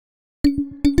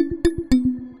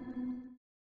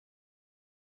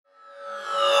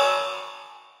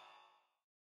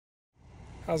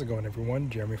How's it going, everyone?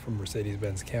 Jeremy from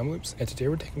Mercedes-Benz Kamloops, and today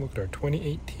we're taking a look at our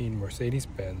 2018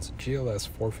 Mercedes-Benz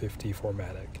GLS450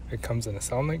 4MATIC. It comes in a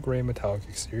Sunlight Gray metallic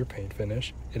exterior paint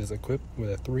finish. It is equipped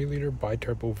with a 3-liter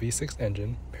bi-turbo V6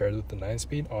 engine paired with a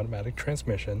 9-speed automatic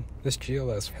transmission. This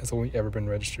GLS has only ever been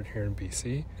registered here in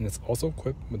BC, and it's also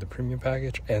equipped with the Premium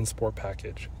Package and Sport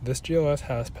Package. This GLS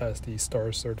has passed the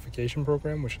STAR certification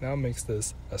program, which now makes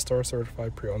this a STAR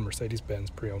certified pre-owned Mercedes-Benz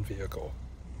pre-owned vehicle.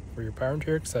 For your power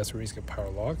interior accessories, get power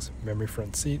locks, memory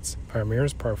front seats, power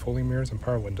mirrors, power folding mirrors, and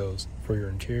power windows. For your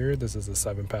interior, this is a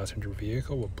 7-passenger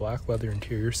vehicle with black leather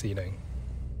interior seating.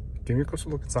 Give me a closer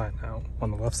look inside now.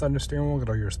 On the left side of the steering wheel, get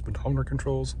all your speedometer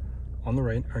controls. On the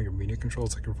right are your media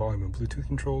controls like your volume and Bluetooth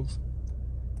controls.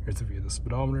 Here's the view of the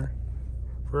speedometer.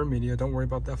 For our media, don't worry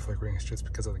about that flickering, it's just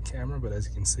because of the camera, but as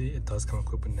you can see, it does come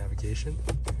equipped with navigation.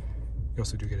 You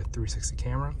also do get a 360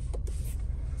 camera.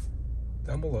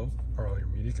 Down below are all your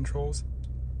media controls,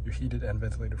 your heated and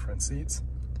ventilated front seats,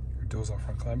 your dual zone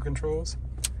front climate controls,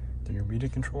 then your media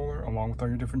controller along with all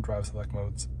your different drive select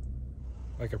modes.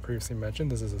 Like I previously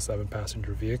mentioned, this is a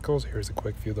 7-passenger vehicle, so here's a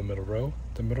quick view of the middle row.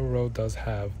 The middle row does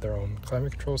have their own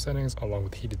climate control settings along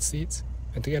with heated seats,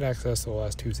 and to get access to the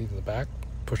last 2 seats in the back,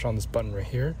 push on this button right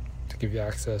here to give you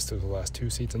access to the last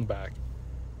 2 seats in the back.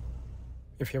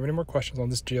 If you have any more questions on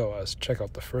this GLS, check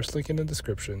out the first link in the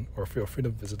description, or feel free to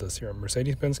visit us here at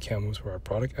Mercedes-Benz Kamloops, where our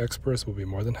product experts will be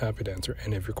more than happy to answer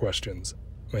any of your questions.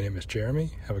 My name is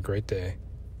Jeremy. Have a great day.